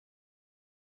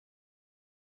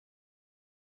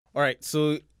All right,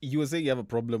 so you were saying you have a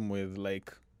problem with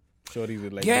like shorties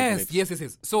with like big Yes.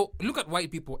 lips. So look at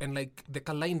white people and like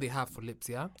the line they have for lips,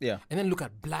 yeah? Yeah. And then look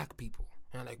at black people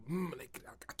and like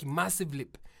a massive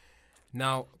lip.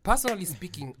 Now, personally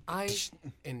speaking, I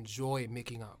enjoy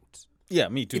making out. Yeah,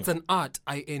 me too. It's an art.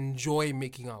 I enjoy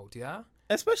making out, yeah?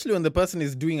 Especially when the person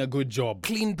is doing a good job.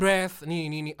 Clean breath,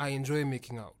 I enjoy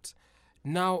making out.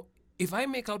 Now, if I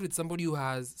make out with somebody who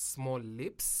has small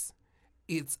lips,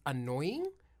 it's annoying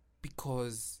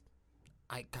because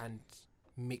I can't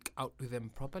make out with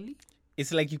them properly.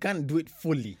 It's like you can't do it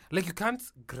fully. Like you can't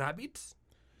grab it.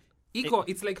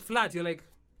 It's like flat. You're like,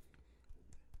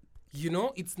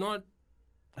 it's not.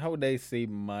 How would I say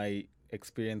my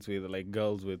experience with like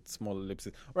girls with smaller lips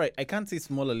is? Right, I can't say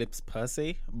smaller lips per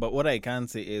se, but what I can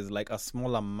say is like a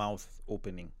smaller mouth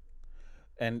opening.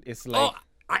 And it's like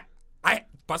I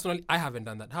personally I haven't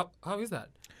done that. How is that?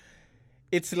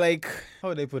 it's like, how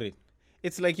would I put it?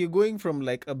 It's like you're going from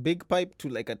like a big pipe to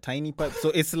like a tiny pipe. So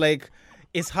it's like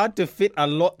it's hard to fit a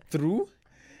lot through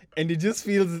and it just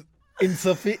feels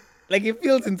insufficient. Like it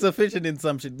feels insufficient in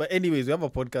some shit. But anyways, we have a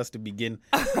podcast to begin.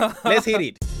 Let's hit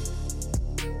it.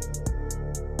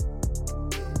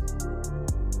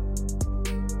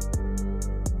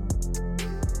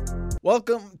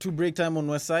 Welcome to Break Time on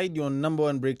Westside, your number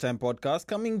one break time podcast,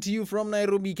 coming to you from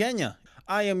Nairobi, Kenya.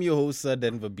 I am your host, Sir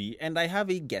Denver B, and I have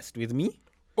a guest with me.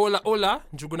 Hola,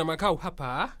 Njuguna Makau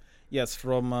hapa. Yes,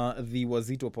 from the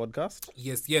Wazito podcast.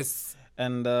 Yes.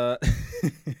 And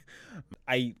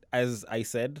as I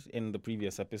said in the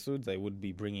previous episodes, I would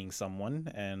be bringing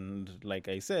someone, and like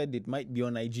I said, it might be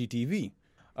on IGTV.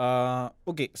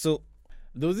 Okay, so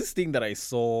there was this thing that I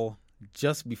saw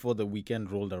just before the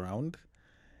weekend rolled around,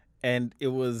 and it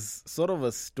was sort of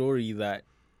a story that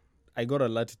I got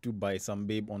alerted to by some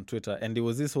babe on Twitter, and there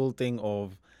was this whole thing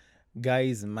of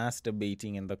guys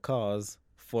masturbating in the cars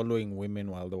following women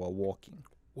while they were walking.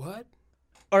 What?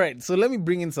 All right, so let me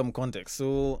bring in some context.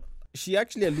 So she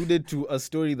actually alluded to a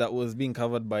story that was being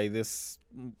covered by this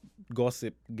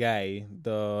gossip guy,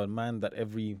 the man that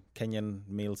every Kenyan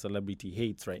male celebrity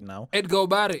hates right now. Edgar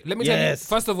Obare. Let me tell you, Yes.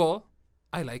 first of all,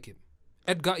 I like him.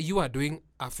 Edgar, you are doing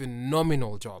a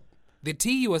phenomenal job. The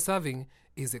tea you are serving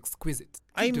is exquisite.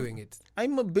 Keep doing it.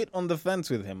 I'm a bit on the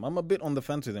fence with him.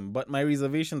 But my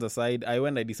reservations aside,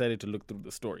 I decided to look through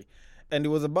the story. And it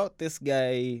was about this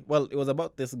guy. Well, it was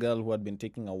about this girl who had been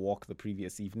taking a walk the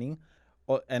previous evening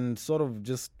and sort of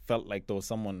just felt like there was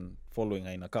someone following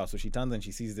her in a car. So she turns and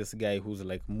she sees this guy who's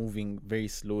like moving very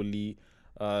slowly.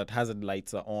 Hazard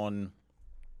lights are on.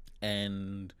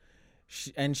 And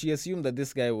she assumed that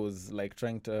this guy was like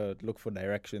trying to look for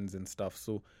directions and stuff.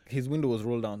 So his window was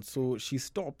rolled down. So she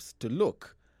stops to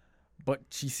look. But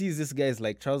she sees this guy's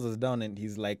like trousers down and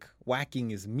he's like whacking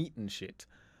his meat and shit.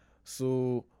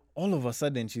 So all of a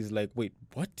sudden she's like, wait,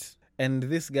 what? And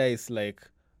this guy is like,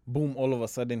 boom, all of a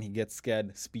sudden he gets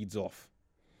scared, speeds off.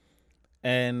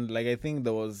 And like I think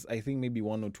maybe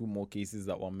one or two more cases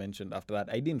that were mentioned after that.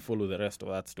 I didn't follow the rest of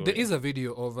that story. There is a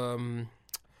video of a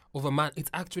man. It's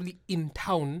actually in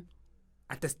town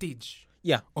at the stage.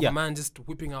 A man just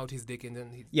whipping out his dick and then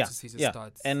he just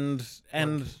starts.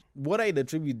 And what I'd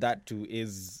attribute that to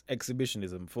is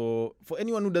exhibitionism. For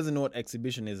anyone who doesn't know what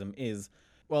exhibitionism is,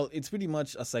 well, it's pretty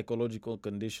much a psychological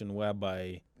condition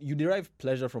whereby you derive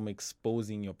pleasure from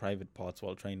exposing your private parts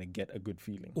while trying to get a good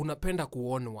feeling. Unapenda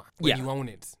kuonwa when you own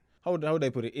it. How would I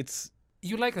put it?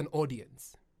 You like an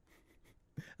audience.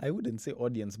 I wouldn't say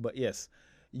audience, but yes,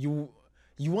 you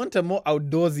want a more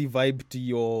outdoorsy vibe to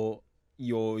your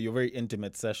very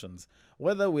intimate sessions,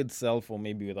 whether with self or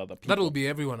maybe with other people. That'll be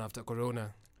everyone after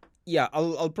Corona. Yeah,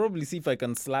 I'll probably see if I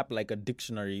can slap like a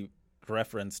dictionary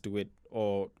reference to it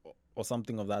or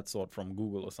something of that sort from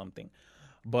Google or something.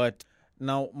 But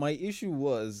now my issue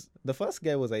was the first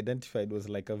guy was identified was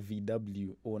like a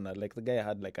VW owner. Like the guy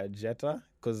had like a Jetta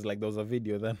because like there was a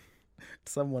video then.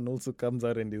 Someone also comes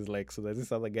out and is like, so there's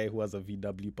this other guy who has a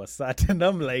VW Passat. And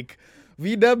I'm like,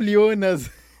 VW owners,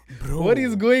 bro, what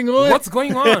is going on? What's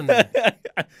going on?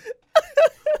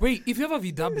 Wait, if you have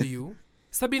a VW,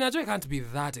 Sabina Joy can't be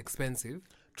that expensive.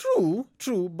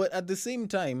 True. But at the same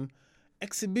time,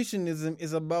 exhibitionism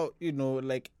is about,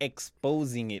 like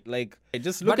exposing it. Like,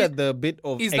 just look at the bit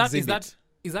of exhibit.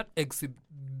 Is that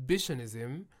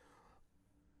exhibitionism?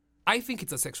 I think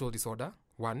it's a sexual disorder,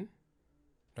 one.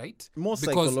 Right? More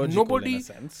psychological in a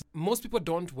sense. Most people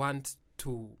don't want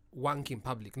to wank in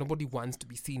public. Nobody wants to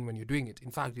be seen when you're doing it.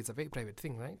 In fact, it's a very private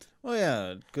thing, right? Oh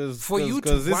yeah, because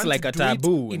it's like a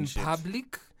taboo in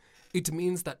public. It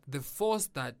means that the force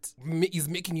that is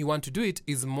making you want to do it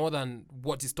is more than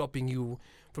what is stopping you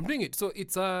from doing it. So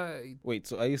it's a... Wait,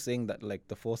 so are you saying that like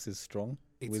the force is strong?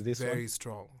 It's with this very one?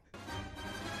 strong.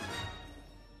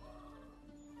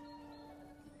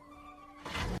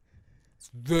 It's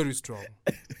very strong.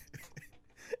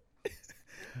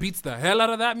 Beats the hell out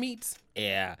of that meat.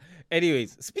 Yeah.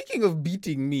 Anyways, speaking of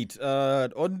beating meat,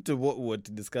 on to what we're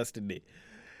to discuss today.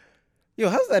 Yo,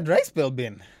 how's that dry spell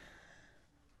been?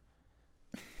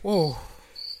 Oh.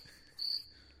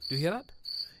 Do you hear that?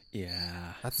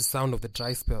 Yeah. That's the sound of the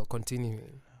dry spell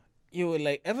continuing. Yo,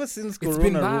 like ever since been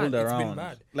Corona bad. rolled It's been around,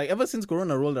 bad. like ever since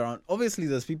Corona rolled around, obviously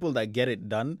there's people that get it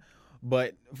done,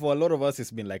 but for a lot of us, it's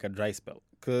been like a dry spell.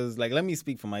 Cause like, let me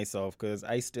speak for myself, cause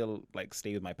I still like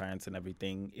stay with my parents and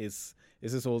everything. Is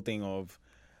this whole thing of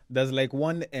there's like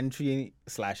one entry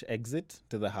 / exit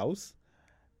to the house,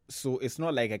 so it's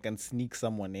not like I can sneak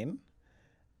someone in.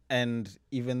 And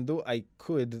even though I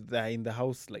could, they're in the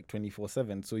house like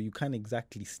 24/7, so you can't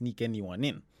exactly sneak anyone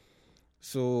in.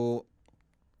 So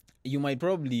you might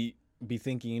probably be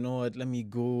thinking, you know what, let me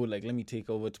go, like, let me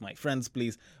take over to my friend's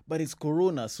place. But it's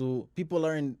Corona, so people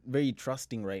aren't very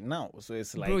trusting right now. So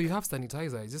it's like, Bro, you have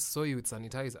sanitizer. I just saw you with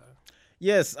sanitizer.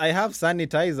 yes, I have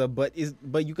sanitizer,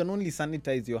 but you can only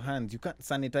sanitize your hands. You can't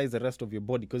sanitize the rest of your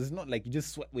body because it's not like you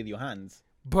just sweat with your hands.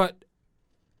 But,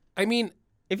 I mean,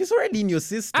 If it's already in your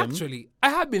system, actually, I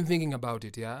have been thinking about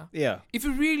it, yeah? yeah, If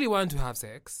you really want to have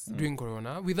sex during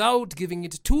Corona without giving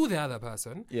it to the other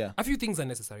person, yeah, a few things are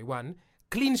necessary. One,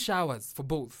 clean showers for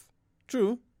both.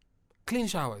 true. Clean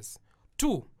showers.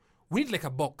 Two, we need like a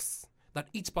box that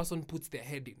each person puts their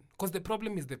head in. Because the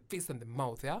problem is the face and the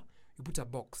mouth, yeah? You put a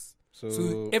box.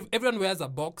 So everyone wears a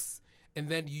box, and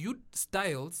then you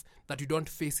styles that you don't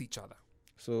face each other.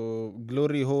 So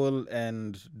glory hole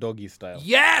and doggy style.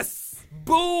 Yes!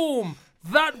 Boom!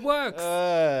 That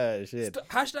works. Shit.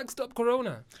 Hashtag stop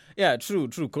Corona. Yeah, true.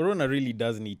 Corona really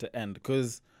does need to end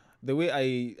because the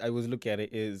way I was looking at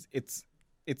it is it's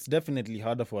definitely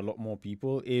harder for a lot more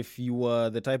people. If you were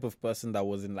the type of person that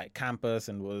was in like campus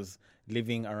and was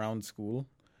living around school,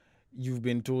 you've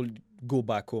been told go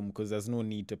back home because there's no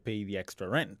need to pay the extra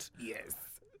rent. Yes.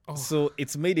 So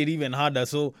it's made it even harder.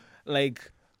 So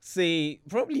like say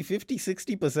probably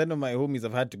 50-60% of my homies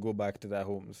have had to go back to their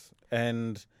homes.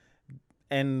 And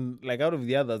like out of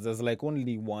the others, there's like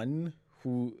only one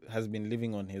who has been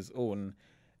living on his own.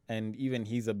 And even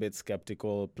he's a bit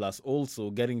skeptical. Plus also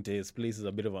getting to his place is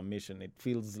a bit of a mission. It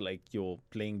feels like you're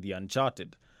playing the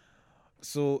Uncharted.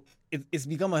 So it's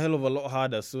become a hell of a lot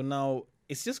harder. So now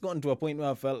it's just gotten to a point where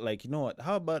I felt like, you know what,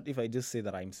 how about if I just say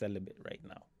that I'm celibate right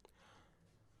now?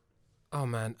 Oh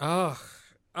man.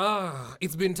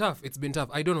 It's been tough.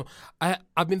 I don't know.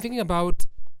 I've been thinking about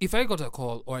if I got a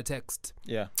call or a text.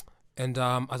 Yeah. And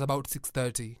at about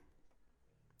 6:30.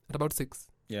 At about 6.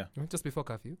 Yeah. Just before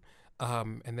curfew.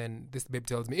 And then this babe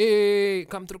tells me, hey,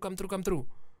 come through.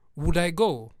 Would I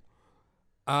go?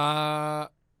 The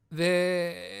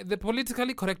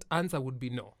politically correct answer would be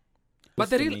no. But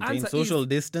the real answer social is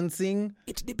distancing.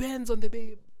 it depends on the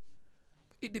babe.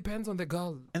 It depends on the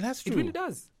girl. And that's true. It really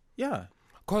does. Yeah.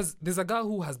 Because there's a girl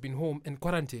who has been home and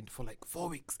quarantined for like 4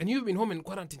 weeks. And you've been home and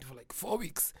quarantined for like 4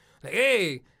 weeks. Like,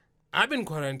 hey, I've been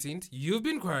quarantined. You've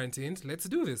been quarantined. Let's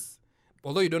do this.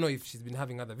 Although you don't know if she's been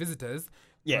having other visitors.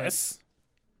 Yes.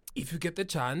 If you get the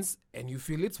chance and you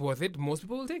feel it's worth it, most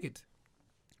people will take it.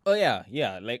 Oh, yeah.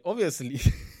 Yeah. Like, obviously.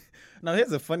 Now, here's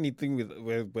the funny thing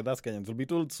with us Kenyans. We'll be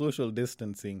told social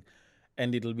distancing.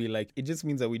 And it'll be like, it just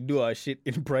means that we do our shit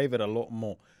in private a lot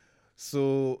more.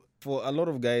 So for a lot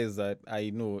of guys that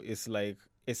I know, it's like,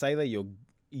 it's either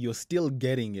you're still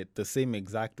getting it the same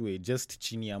exact way, just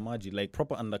chini ya maji, like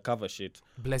proper undercover shit.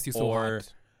 Bless you so hard.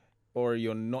 Or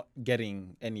you're not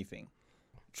getting anything.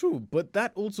 True, but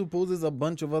that also poses a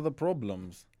bunch of other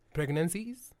problems.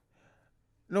 Pregnancies?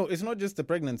 No, it's not just the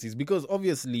pregnancies, because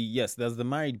obviously, yes, there's the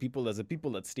married people, there's the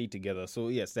people that stay together. So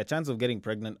yes, the chance of getting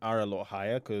pregnant are a lot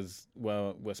higher because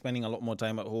we're spending a lot more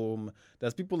time at home.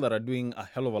 There's people that are doing a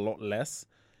hell of a lot less.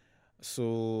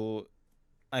 So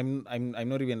I'm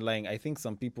not even lying. I think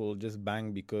some people just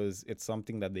bang because it's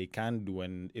something that they can do,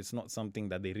 and it's not something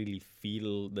that they really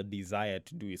feel the desire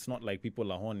to do. It's not like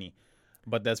people are horny,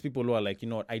 but there's people who are like, you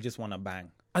know what, I just want to bang.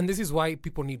 And this is why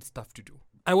people need stuff to do.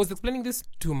 I was explaining this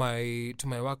to my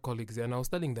work colleagues, and I was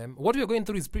telling them what we are going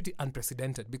through is pretty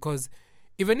unprecedented, because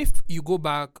even if you go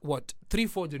back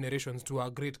 3-4 generations to our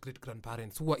great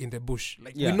grandparents who were in the bush,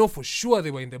 we know for sure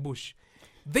they were in the bush,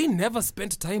 they never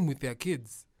spent time with their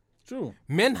kids. True.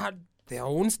 Men had their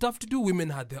own stuff to do,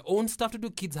 women had their own stuff to do,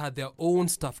 kids had their own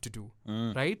stuff to do,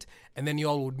 right? And then you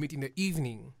all would meet in the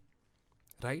evening,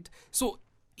 right? So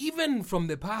even from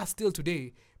the past till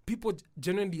today, families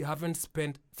generally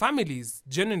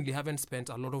haven't spent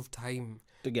a lot of time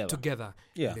together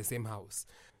in the same house.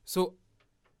 So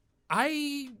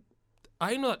I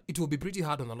know that it will be pretty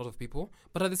hard on a lot of people,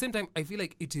 but at the same time, I feel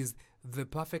like it is the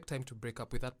perfect time to break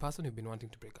up with that person you've been wanting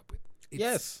to break up with. It's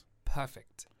Yes.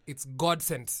 perfect. It's God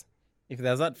sent. If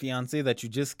there's that fiance that you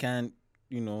just can't,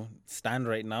 stand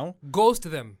right now, Ghost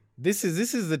them. this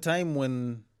is the time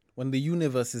when the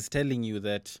universe is telling you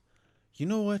that, you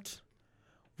know what?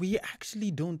 We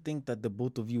actually don't think that the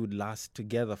both of you would last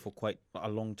together for quite a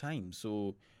long time.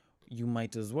 So you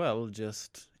might as well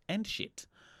just end shit.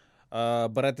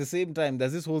 But at the same time,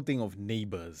 there's this whole thing of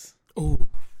neighbors. Oh,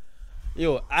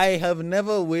 I have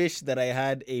never wished that I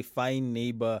had a fine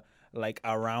neighbor like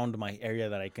around my area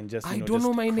that I can just. I don't just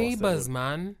know my cross the neighbors, road.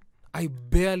 man. I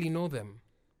barely know them.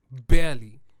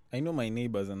 Barely. I know my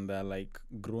neighbors, and they're like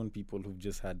grown people who've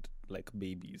just had like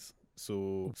babies.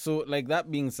 So like that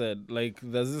being said, like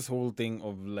there's this whole thing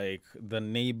of like the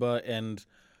neighbor, and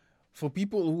for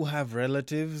people who have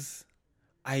relatives,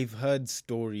 I've heard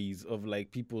stories of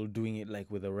like people doing it like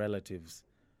with the relatives.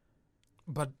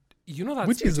 But you know that's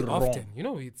Which is pretty wrong. often.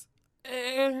 It's.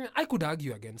 I could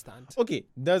argue against that. Okay,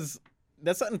 there's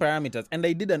certain parameters, and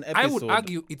I did an episode. I would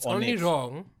argue it's on only it.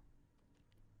 wrong.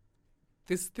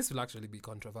 This will actually be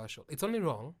controversial. It's only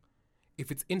wrong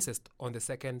if it's incest on the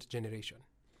second generation.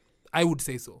 I would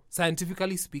say so.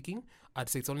 Scientifically speaking, I'd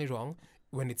say it's only wrong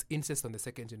when it's incest on the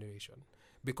second generation.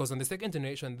 Because on the second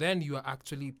generation, then you are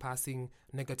actually passing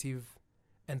negative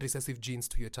and recessive genes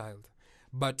to your child.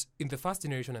 But in the first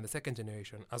generation and the second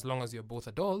generation, as long as you're both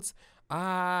adults,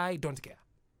 I don't care.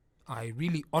 I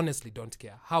really honestly don't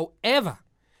care. However,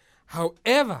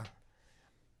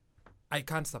 I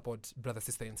can't support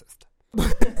brother-sister incest.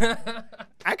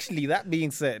 Actually, that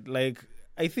being said, like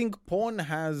I think porn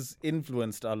has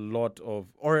influenced a lot of,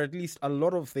 or at least a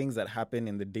lot of things that happen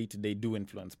in the day-to-day do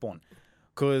influence porn.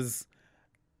 Because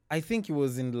I think it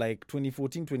was in like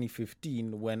 2014,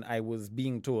 2015 when I was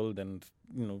being told and,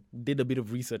 did a bit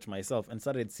of research myself and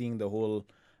started seeing the whole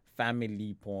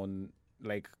family porn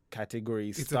like category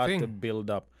It's a start to thing. build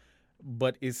up.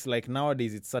 But it's like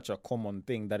nowadays it's such a common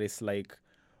thing that it's like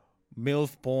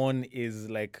MILF porn is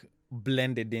like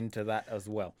blended into that as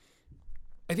well.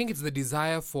 I think it's the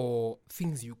desire for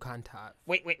things you can't have.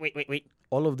 Wait.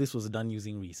 All of this was done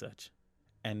using research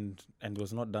and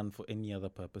was not done for any other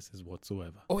purposes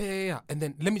whatsoever. Oh, yeah. And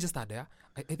then let me just add there.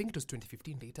 I think it was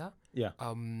 2015 data. Yeah.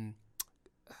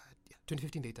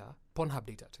 2015 data, Pornhub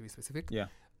data to be specific. Yeah.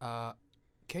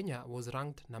 Kenya was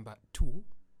ranked number 2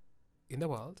 in the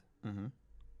world. Mm-hmm.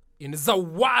 In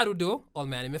Zawarudo, all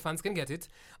my anime fans can get it.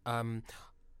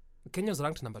 Kenya was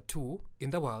ranked number 2 in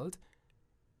the world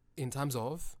in terms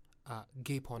of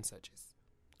gay porn searches.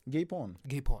 Gay porn.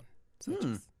 Gay porn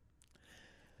searches.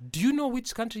 Do you know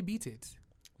which country beat it?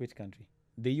 Which country?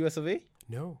 The US of A?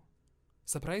 No.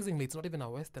 Surprisingly, it's not even a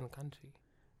Western country.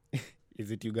 Is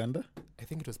it Uganda? I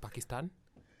think it was Pakistan.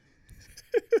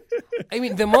 I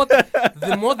mean, the more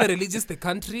the religious the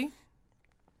country,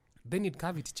 they need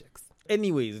cavity checks.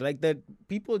 Anyways, like that,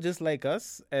 people just like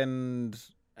us, and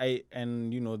they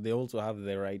also have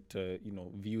the right to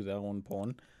view their own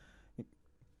porn.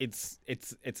 It's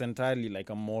entirely like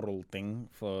a moral thing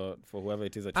for whoever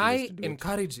it is that chooses I to do it.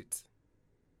 encourage it.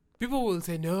 People will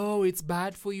say, no, it's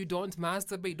bad for you. Don't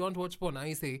masturbate. Don't watch porn.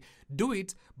 I say, do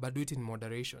it, but do it in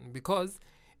moderation. Because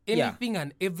anything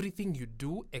and everything you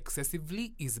do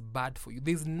excessively is bad for you.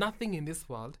 There's nothing in this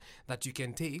world that you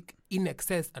can take in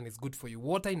excess and it's good for you.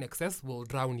 Water in excess will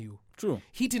drown you. True.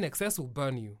 Heat in excess will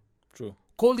burn you. True.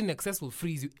 Cold in excess will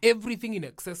freeze you. Everything in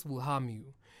excess will harm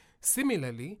you.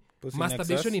 Similarly, Pussy in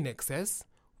masturbation excess? in excess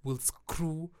will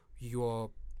screw your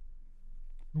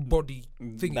body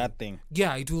thing. That thing.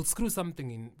 Yeah, it will screw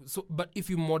something in. So, but if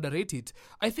you moderate it,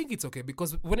 I think it's okay,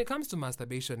 because when it comes to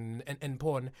masturbation and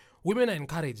porn, women are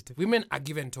encouraged. Women are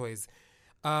given toys.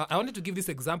 I wanted to give this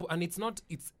example, and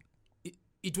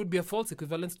it would be a false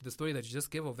equivalence to the story that you just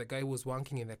gave of the guy who was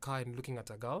wanking in the car and looking at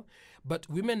a girl. But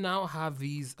women now have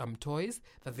these toys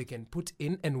that they can put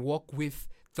in and walk with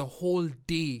the whole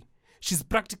day. She's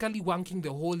practically wanking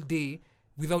the whole day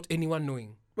without anyone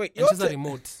knowing. Wait, And she's a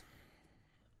remote.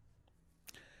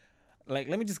 Like,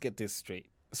 let me just get this straight.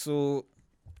 So,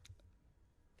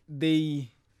 they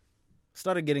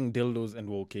started getting dildos and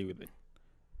were okay with it.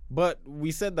 But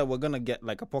we said that we're going to get,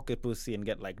 like, a pocket pussy and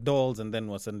get, like, dolls, and then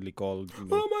we're suddenly called,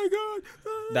 Oh my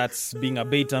God. that's being a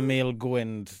beta male, go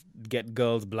and get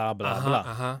girls, blah, blah,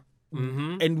 blah.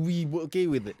 Mm-hmm. And we were okay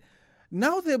with it.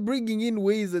 Now they're bringing in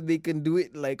ways that they can do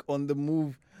it, like, on the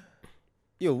move.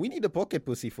 Yo, we need a pocket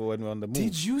pussy for when we're on the move.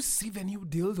 Did you see the new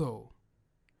dildo?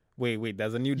 Wait,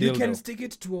 there's a new You dildo. can stick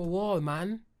it to a wall,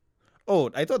 man.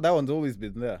 Oh, I thought that one's always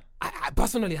been there. I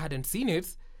personally hadn't seen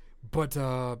it, but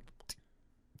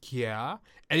Yeah.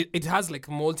 And it has like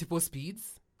multiple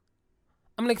speeds.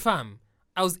 I'm like, fam,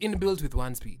 I was inbuilt with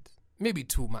one speed, maybe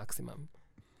 2 maximum,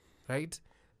 right?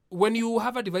 When you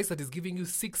have a device that is giving you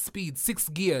 6 speeds, 6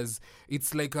 gears,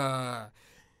 it's like an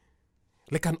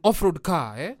off-road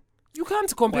car, eh? You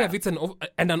can't compare if it's an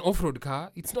off-road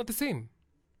car. It's not the same.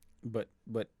 But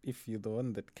if you're the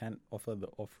one that can't offer the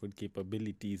off-road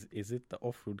capabilities, is it the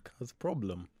off-road car's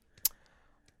problem?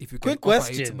 If you can Quick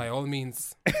offer it, question. by all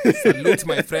means, salute,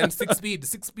 my friend. 6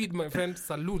 speed, my friend.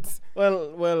 Salute.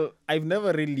 Well, I've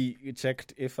never really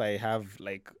checked if I have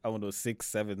like, I don't know, 6,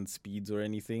 7 speeds or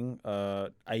anything.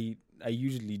 I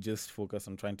usually just focus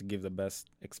on trying to give the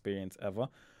best experience ever.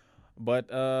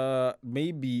 But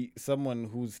maybe someone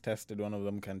who's tested one of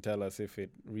them can tell us if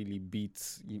it really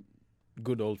beats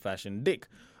good old-fashioned dick.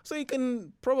 So you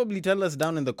can probably tell us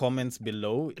down in the comments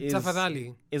below.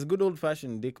 Tafadhali. Is good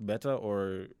old-fashioned dick better,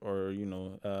 or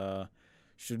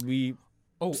should we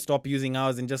stop using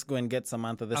ours and just go and get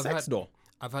Samantha the sex doll?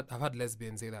 I've had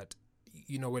lesbians say that.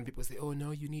 You know, when people say, "Oh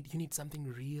no, you need something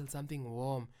real, something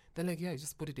warm," they're like, "Yeah,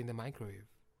 just put it in the microwave."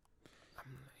 I'm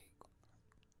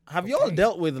like, have y'all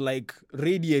dealt with like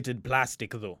radiated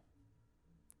plastic though?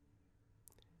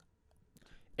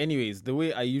 Anyways, the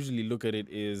way I usually look at it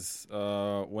is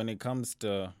when it comes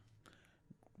to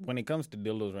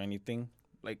dildos or anything,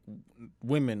 like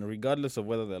women, regardless of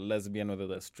whether they're lesbian, whether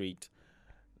they're straight,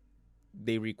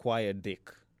 they require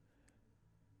dick.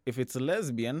 If it's a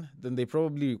lesbian, then they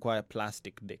probably require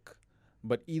plastic dick.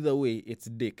 But either way, it's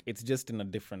dick. It's just in a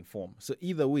different form. So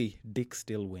either way, dick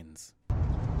still wins.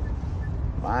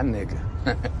 My nigga.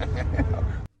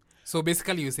 So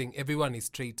basically you're saying everyone is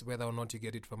straight whether or not you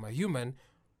get it from a human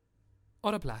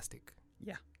or a plastic.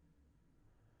 Yeah.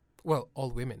 Well,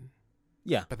 all women.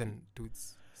 Yeah. But then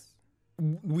dudes.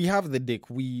 We have the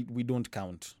dick. We don't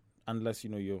count unless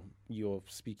you're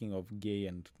speaking of gay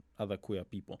and other queer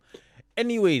people.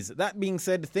 Anyways, that being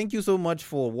said, thank you so much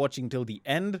for watching till the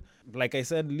end. Like I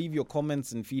said, leave your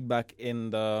comments and feedback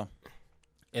in the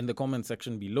comment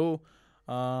section below.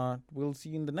 We'll see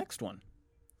you in the next one.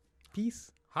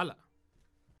 Peace. Hala.